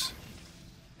 Alright.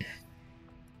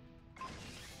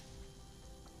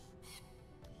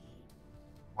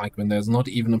 Like when there's not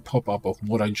even a pop-up of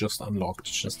what I just unlocked.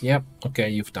 It's just, yep, okay,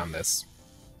 you've done this.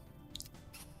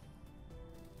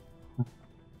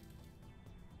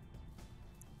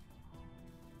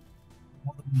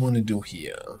 What do we want to do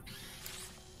here?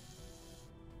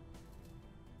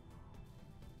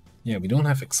 Yeah, we don't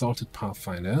have Exalted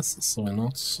Pathfinders, so we're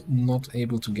not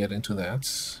able to get into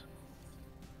that.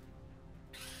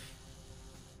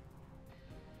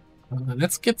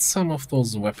 Let's get some of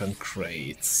those weapon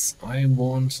crates. I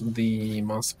want the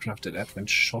Mastercrafted Advent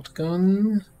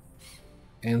Shotgun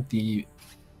and the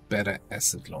better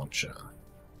acid launcher.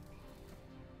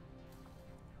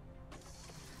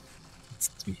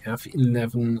 We have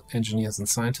 11 engineers and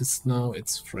scientists now,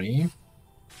 it's free.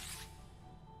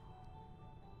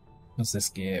 What does this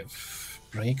give?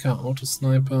 Breaker, Auto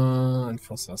Sniper, and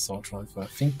Enforcer Assault Rifle. I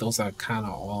think those are kind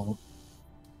of all...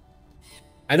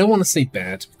 I don't want to say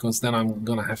bad, because then I'm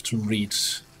gonna have to read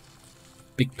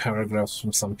big paragraphs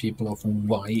from some people of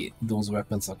why those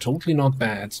weapons are totally not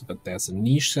bad, but there's a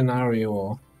niche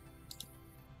scenario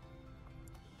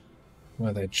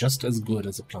where they're just as good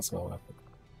as a plasma weapon.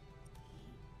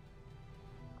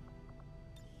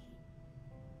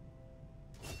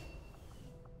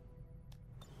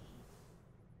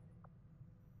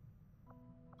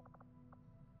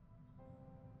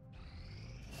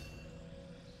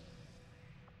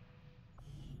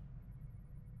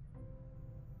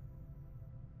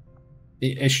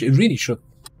 It really should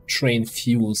train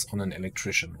Fuse on an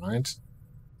electrician, right?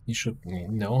 He should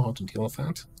know how to deal with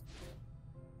that.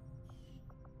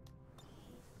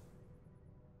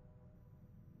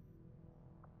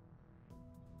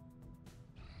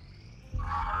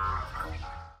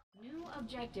 New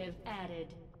objective added.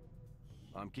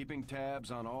 I'm keeping tabs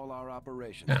on all our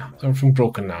operations. Yeah, everything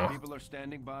broken now. People are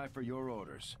standing by for your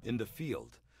orders. In the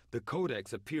field, the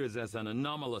Codex appears as an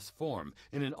anomalous form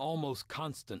in an almost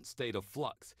constant state of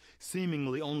flux,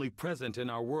 seemingly only present in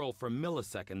our world for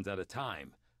milliseconds at a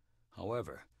time.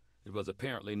 However, it was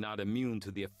apparently not immune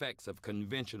to the effects of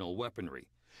conventional weaponry,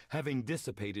 having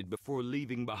dissipated before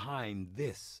leaving behind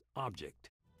this object.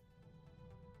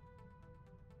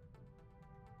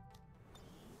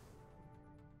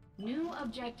 New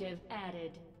objective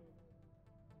added.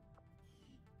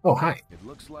 Oh, hi. It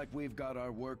looks like we've got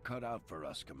our work cut out for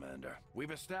us, Commander. We've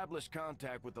established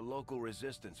contact with the local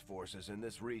resistance forces in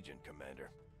this region, Commander.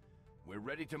 We're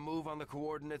ready to move on the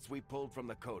coordinates we pulled from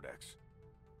the Codex.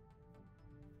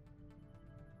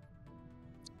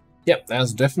 Yep,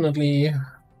 there's definitely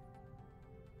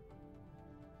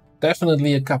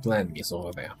a couple enemies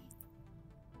over there.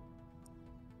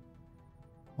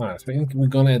 I think we're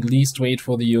gonna at least wait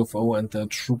for the UFO and the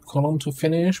troop column to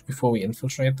finish before we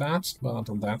infiltrate that, but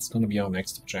that's gonna be our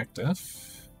next objective.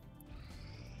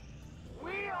 We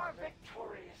are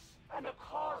victorious, and the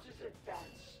cause is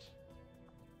advanced.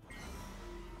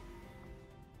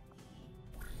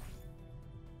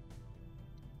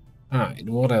 Alright,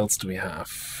 what else do we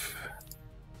have?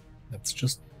 Let's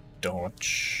just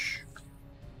dodge.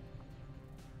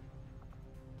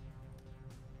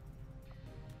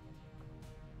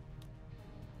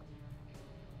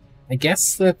 I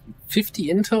guess that 50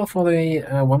 intel for the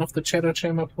one of the Shadow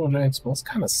Chamber projects was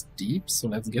kind of steep, so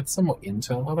let's get some more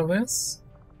intel out of this.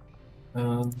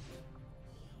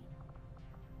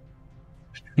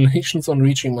 Relations on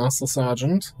reaching Master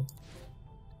Sergeant.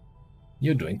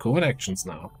 You're doing covert actions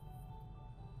now.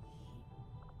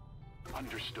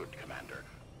 Understood, Commander.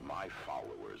 My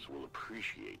followers will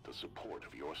appreciate the support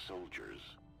of your soldiers.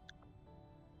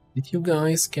 Did you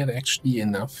guys get actually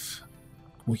enough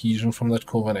cohesion from that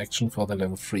covert action for the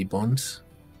level 3 bond?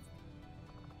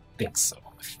 I think so.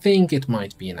 I think it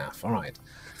might be enough. Alright.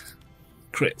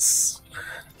 Chris.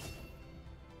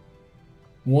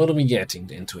 What are we getting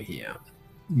into here?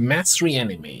 Mass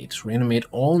reanimate. Reanimate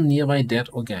all nearby dead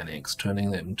organics, turning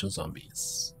them into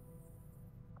zombies.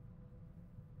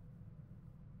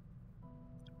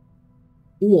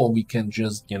 Or we can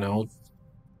just, you know,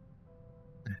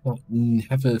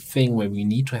 have a thing where we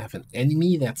need to have an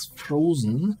enemy that's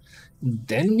frozen,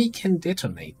 then we can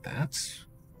detonate that,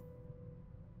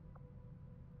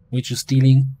 which is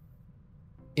dealing,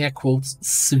 air quotes,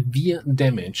 severe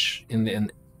damage in the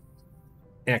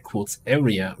air quotes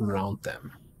area around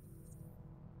them.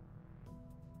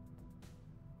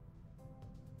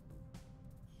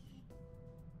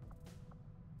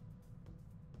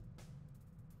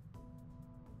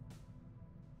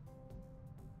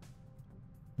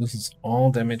 This is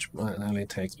all damage an ally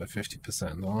takes by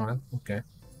 50%. Alright, okay.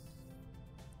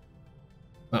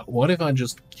 But what if I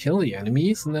just kill the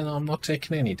enemies and then I'm not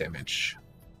taking any damage?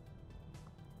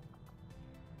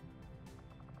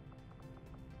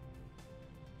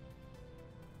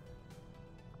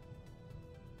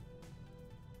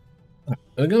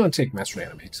 We're gonna take mass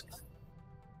reanimate.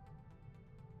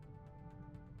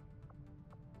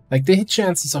 Like, the hit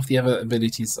chances of the other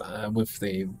abilities with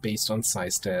the based on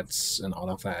size stats and all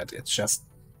of that, it's just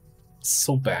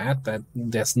so bad that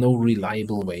there's no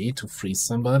reliable way to freeze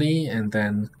somebody, and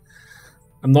then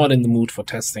I'm not in the mood for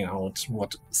testing out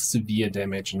what severe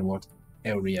damage in what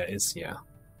area is here.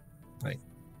 Like,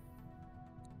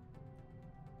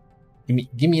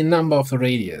 give me a number of the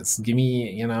radius. Give me,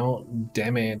 you know,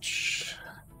 damage.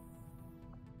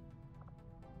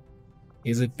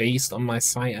 Is it based on my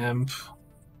psi amp?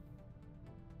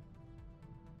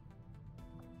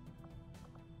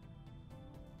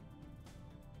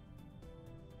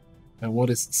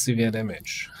 What is severe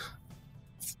damage?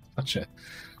 Such a...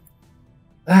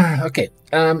 okay,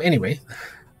 anyway.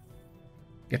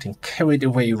 Getting carried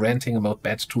away ranting about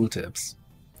bad tooltips.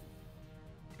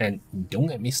 And don't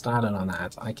get me started on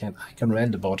that. I can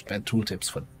rant about bad tooltips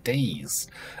for days.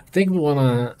 I think we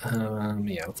wanna...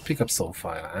 yeah, let's pick up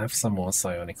Soulfire. I have some more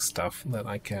psionic stuff that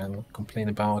I can complain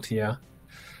about here.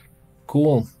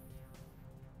 Cool.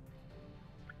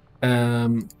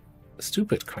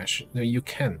 Stupid question. No, you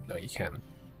can. No, you can.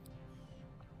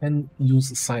 And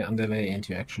use a psi underlay, and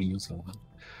you're actually using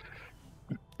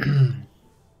one.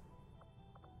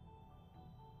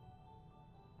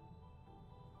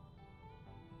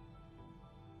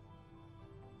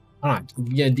 Alright,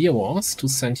 the idea was to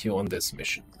send you on this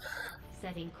mission.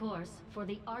 Setting course for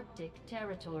the Arctic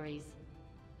territories.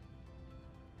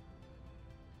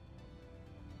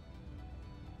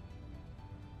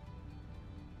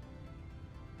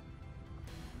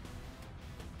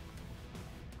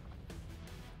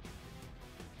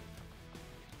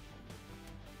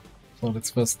 So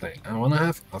that's first thing. I wanna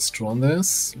have Astro on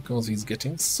this, because he's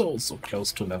getting so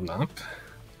close to level up.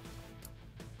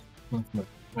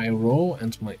 My Row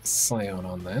and my Scion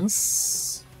on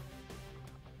this.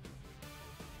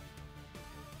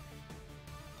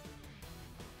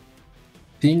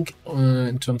 I think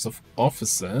in terms of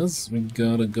officers, we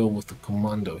gotta go with the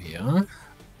Commando here.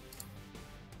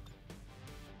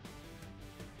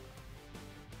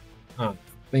 I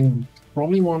think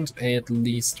probably want at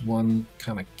least one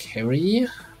kind of carry,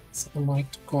 as I like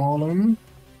to call him.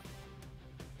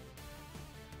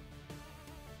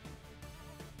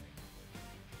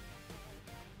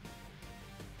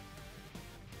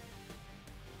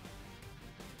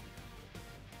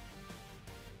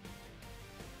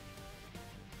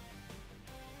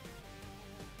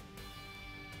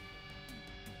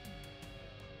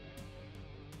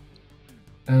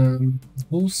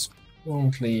 Who's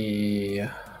currently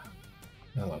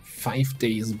 5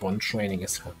 days bond training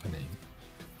is happening?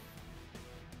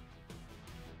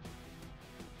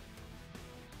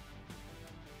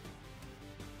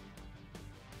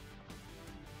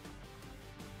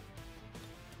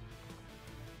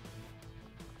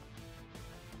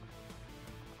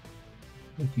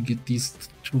 We get these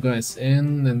 2 guys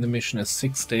in, and the mission is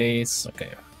 6 days.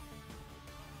 Okay.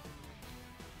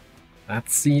 That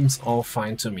seems all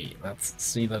fine to me. Let's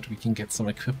see that we can get some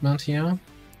equipment here.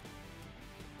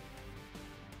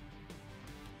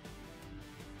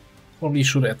 Probably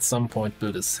should at some point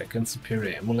build a second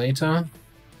superior emulator.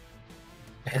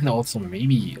 And also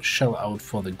maybe shell out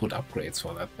for the good upgrades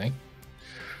for that thing.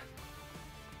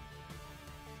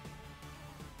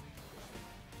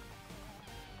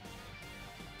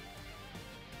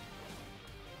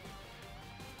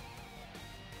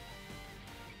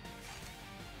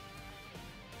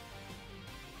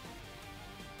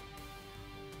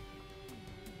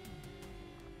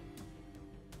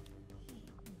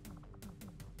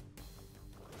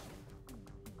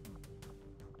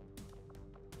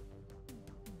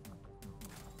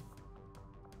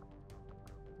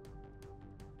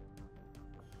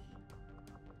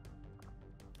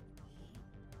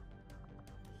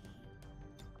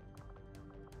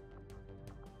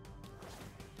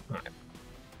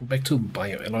 Back to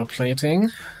bioalloy plating.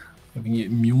 Having you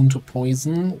immune to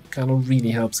poison kind of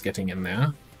really helps getting in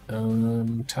there.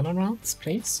 Tolerance,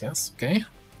 please. Yes, okay.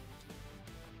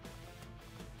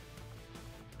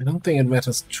 I don't think it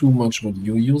matters too much what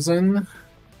you're using.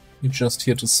 You're just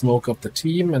here to smoke up the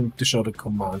team and dish out a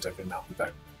command every now and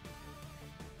then.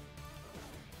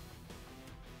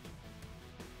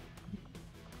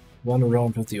 Run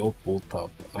around with the old bolt pub.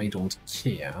 I don't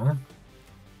care.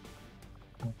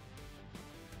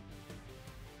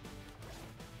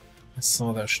 I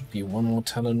saw there should be one more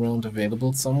talent round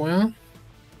available somewhere.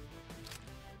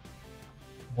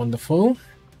 Wonderful.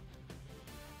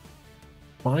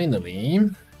 Finally.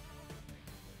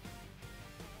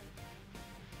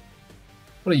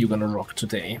 What are you gonna rock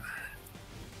today?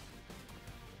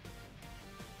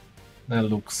 That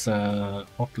looks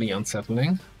oddly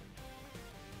unsettling.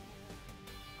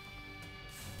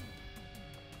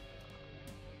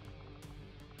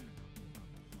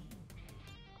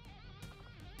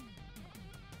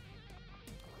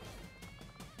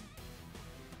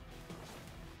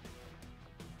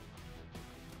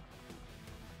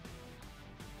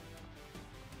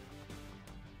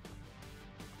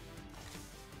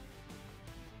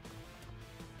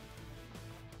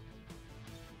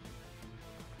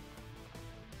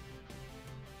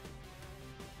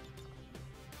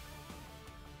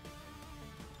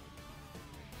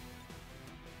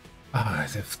 Ah,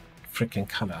 the freaking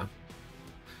color.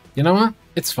 You know what?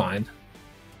 It's fine.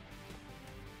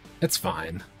 It's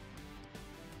fine.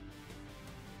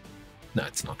 No,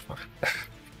 it's not fine.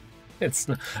 It's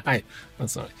not. I'm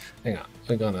sorry. Hang on.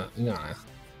 We're gonna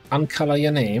uncolor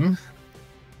your name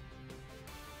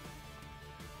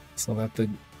so that the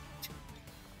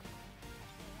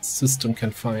system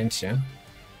can find you.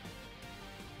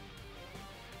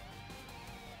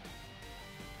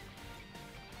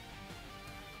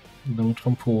 No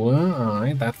Trompore,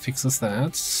 alright, that fixes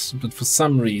that. But for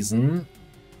some reason,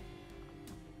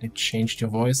 it changed your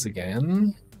voice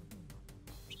again.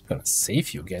 I'm just gonna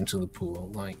save you again to the pool.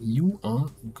 Like, you are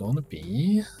gonna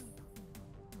be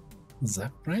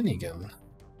Zap Brannigan.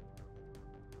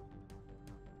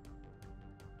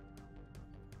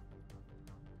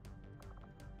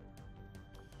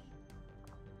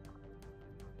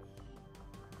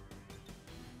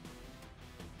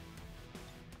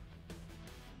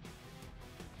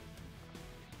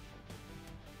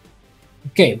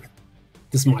 Okay,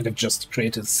 this might have just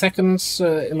created a second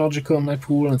illogical in my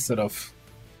pool instead of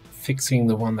fixing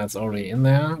the one that's already in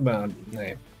there, but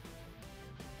hey,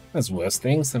 there's worse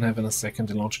things than having a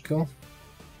second illogical,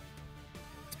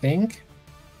 I think.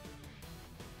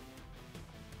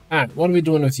 Alright, what are we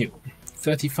doing with you?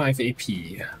 35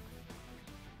 AP.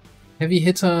 Heavy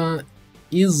hitter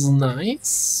is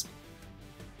nice.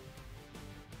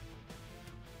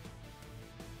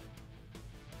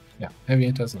 Yeah, heavy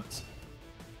hitter is nice.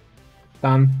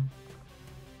 Done.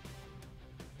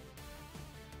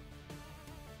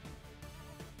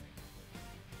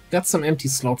 Got some empty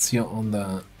slots here on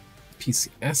the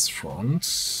PCS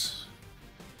front.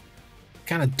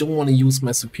 Kinda don't want to use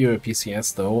my superior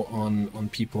PCS though on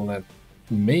people that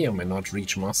may or may not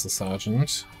reach Master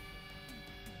Sergeant.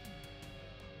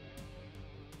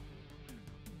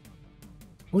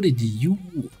 How did you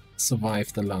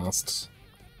survive the last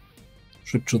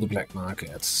trip to the black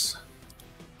market?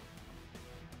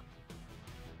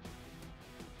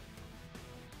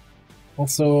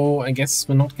 Also, I guess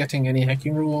we're not getting any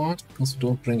hacking reward because we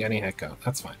don't bring any hacker.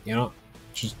 That's fine, you know?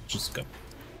 Just go.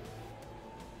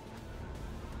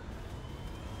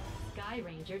 Sky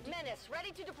Ranger Menace,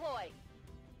 ready to deploy.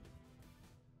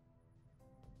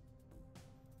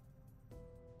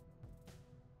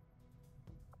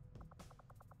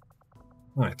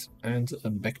 Right, and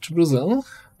back to Brazil.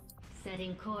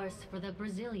 setting course for the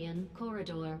Brazilian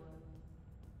corridor.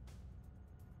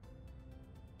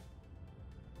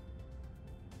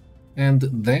 And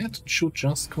that should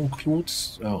just conclude...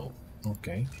 Oh,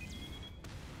 okay.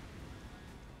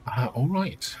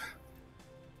 Alright.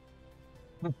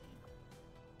 I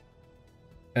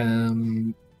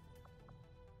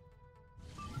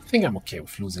think I'm okay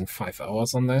with losing 5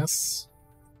 hours on this.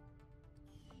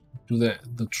 Do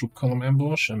the troop column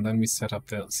ambush, and then we set up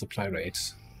the supply raid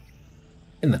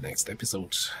in the next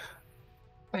episode.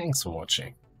 Thanks for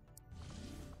watching.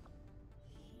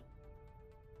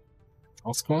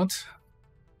 Our squad.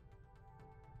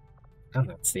 And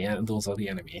that's the end. Those are the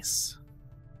enemies.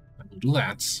 And we'll do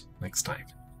that next time.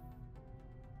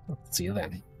 See you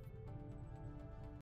then.